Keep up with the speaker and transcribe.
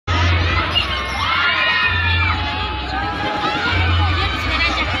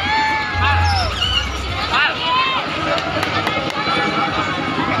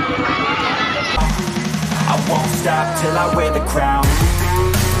stop till I wear the crown.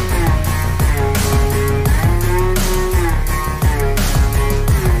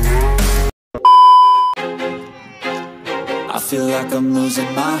 I feel like I'm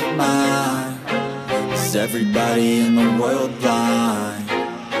losing my mind. Is everybody in the world blind?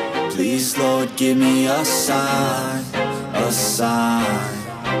 Please, Lord, give me a sign, a sign.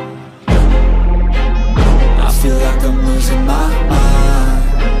 I feel like I'm losing my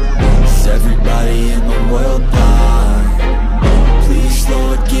mind. Is everybody in the world blind? Please,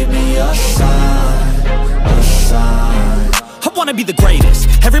 Lord, give me a sign, a sign. I wanna be the greatest.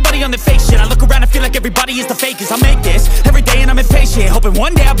 Everybody on the fake shit. I look around and feel like everybody is the fakest. I make this every day and I'm impatient, hoping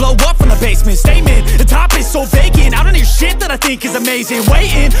one day I blow up from the basement. Statement, the top is so vacant. I don't hear shit that I think is amazing.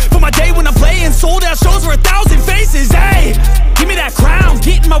 Waiting for my day when I'm playing sold out shows for 1,000 faces. Hey, give me that crown,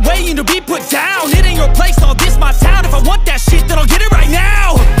 get in my way and to be put down. It ain't your place, all this my town. If I want that shit, then I'll get it right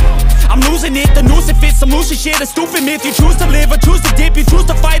now. I'm losing it, the noose it fits, some loose shit, a stupid myth. You choose to live or choose to dip, you choose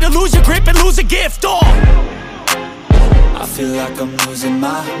to fight or lose your grip and lose a gift. Oh, I feel like I'm losing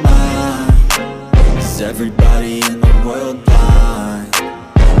my mind. Is everybody in the world blind?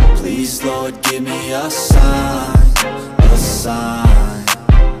 Please, Lord, give me a sign, a sign.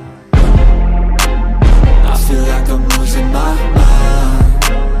 I feel like I'm losing my mind.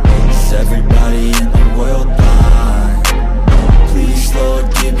 Is everybody in the world blind? Please, Lord,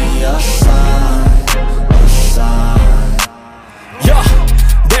 give me a sign, a sign. yeah.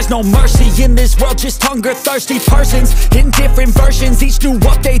 There's no mercy in this world, just hunger-thirsty persons in different versions. Each new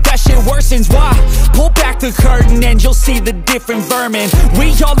update, that shit worsens. Why? Pull back the curtain and you'll see the different vermin.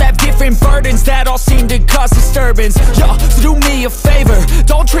 We all have different burdens that all seem to cause disturbance. Yo, so do me a favor,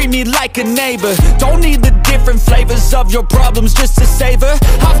 don't treat me like a neighbor. Don't need the different flavors of your problems just to savor.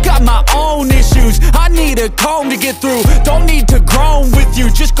 I've got my own issues, I need a comb to get through. Don't need to groan with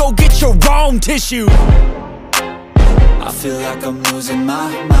you, just go get your own tissue. I feel like I'm losing my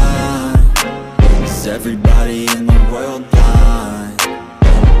mind. Is everybody in the world blind?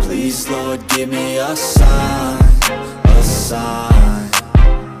 Please, Lord, give me a sign, a sign.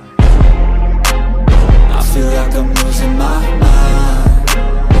 I feel like I'm losing my mind.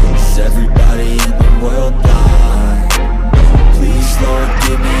 Is everybody in the world blind? Please, Lord,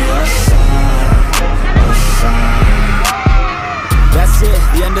 give me a sign, a sign. That's it,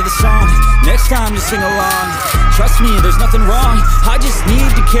 the end of the song. Next time you sing along. Trust me, there's nothing wrong. I just need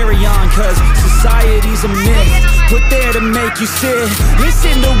to carry on, cause society's a myth put there to make you sit.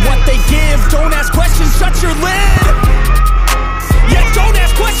 Listen to what they give. Don't ask questions, shut your lid. Yeah, don't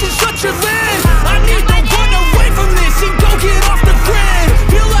ask questions, shut your lid. I need to run away from this and go get off the grid.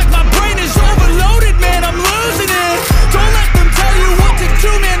 Feel like my brain is overloaded, man, I'm losing it. Don't let them tell you what to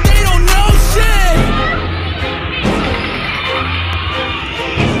do, man, they don't know shit.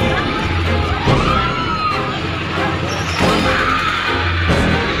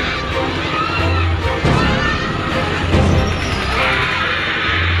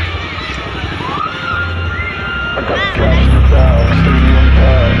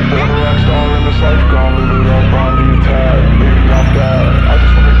 Life gone, live it up on the attack. Baby, I'm bad. I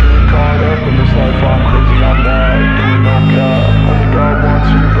just wanna get caught up in this life. I'm crazy, I'm mad. Doing no cap. Only God wants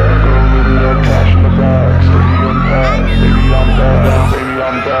you back. Go live it up, cash in the bag. Stadium packed. Baby, I'm bad. Baby,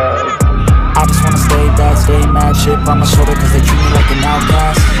 I'm bad. I just wanna stay bad, stay mad. Chip on my shoulder cause they treat me like an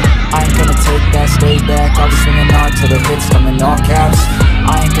outcast. I ain't gonna take that, stay back. I'll be swinging hard till the hits come in all caps.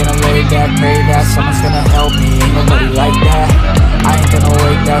 I ain't gonna lay back, pray that someone's gonna help me. Ain't nobody like that. I ain't gonna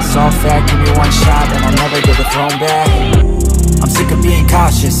wait, that's all fact. Give me one shot and I'll never get the throne back. I'm sick of being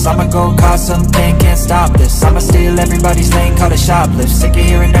cautious, I'ma go cause something, can't stop this. I'ma steal everybody's lane, call it shoplift. Sick of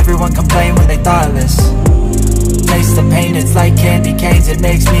hearing everyone complain when they thoughtless. Taste the pain, it's like candy canes. It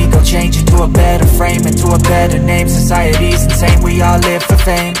makes me go change into a better frame, into a better name. Society's insane, we all live for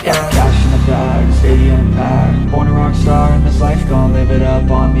fame, yeah. Cash in the bag, stadium packed. Born a rock star in this life, gon' live it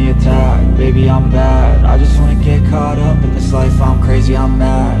up on the attack. Baby, I'm bad, I just wanna get caught up in this life. I'm crazy, I'm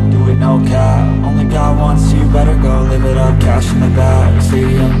mad, do it no cap. Only God wants you, better go live it up. Cash in the bag,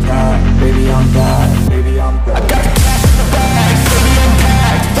 stadium packed. Baby, I'm bad, baby, I'm bad. I got the cash in the bag, stadium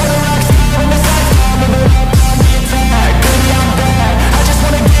packed. Born a rock star in this life, gon' live it up. Baby, I'm bad, I just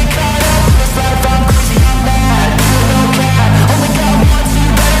wanna get caught up in this life. I'm crazy, I'm mad, do it no cap. Only God wants you,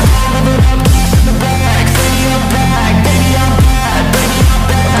 better go live it up. Cash in the bag, stadium packed. Baby, I'm bad, baby, I'm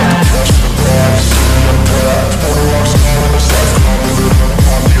bad. Cash in the bag, stadium packed. Born a rock star in this life, gon' live it up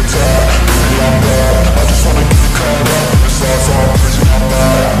on the attack. Baby, I'm bad, I just wanna get caught up in this life. I'm crazy, I'm mad.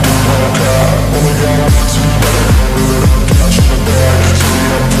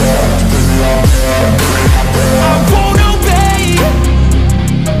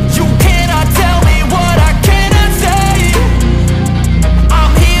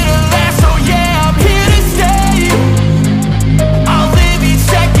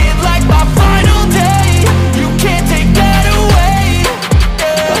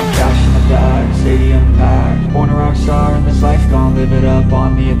 up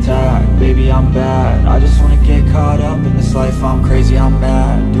on the attack. Baby, I'm bad, I just wanna get caught up in this life. I'm crazy, I'm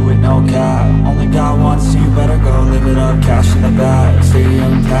mad, do it no cap. Only got one, so you better go live it up. Cash in the bag,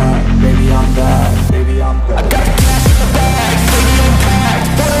 stadium packed. Baby, I'm bad, baby, I'm bad.